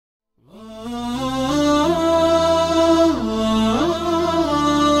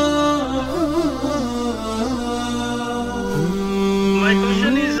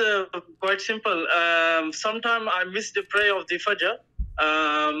simple. Sometimes I miss the prayer of the Fajr.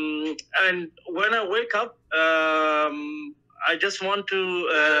 And when I wake up, I just want to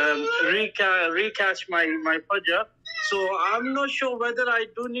recatch my Fajr. So I'm not sure whether I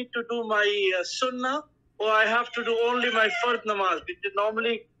do need to do my Sunnah or I have to do only my Fard namaz. Because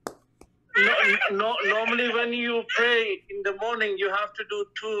normally when you pray in the morning, you have to do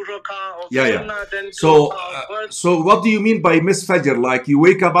 2 rak'ah of Sunnah, then 2 rak'ah. So what do you mean by miss Fajr? Like you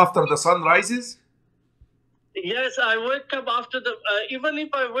wake up after the sun rises? Yes, I wake up after the, even if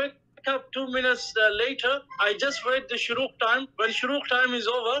I wake up 2 minutes later, I just wait the shuruq time. When shuruq time is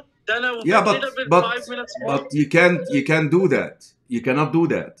over, then I will wait a little bit, 5 minutes more. But you can't do that. You cannot do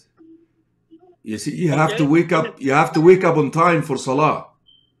that. You see, you have to wake up. You have to wake up on time for salah.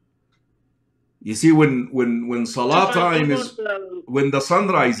 You see, when salah time is, when the sun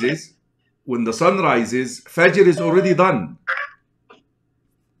rises, Fajr is already done.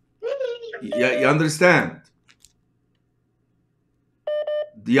 You understand?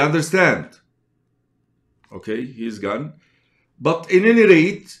 Do you understand? Okay, he's gone. But in any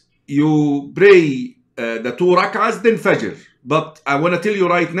rate, you pray the 2 rak'ahs, then Fajr. But I want to tell you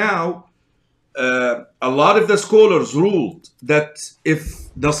right now, a lot of the scholars ruled that if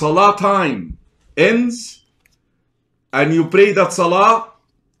the salah time ends and you pray that salah,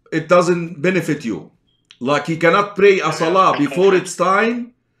 it doesn't benefit you. Like you cannot pray a salah before its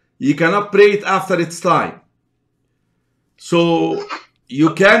time, you cannot pray it after its time. So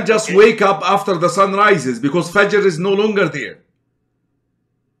you can't just wake up after the sun rises because Fajr is no longer there.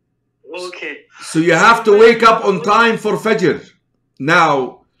 Okay. So you have to wake up on time for Fajr.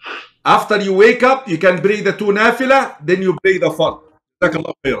 Now, after you wake up, you can pray the 2 nafilah, then you pray the Fard.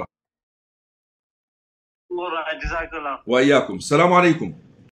 Jazakallah khairan. All right, Jazakallah. Wa iyaakum. Assalamu alaikum.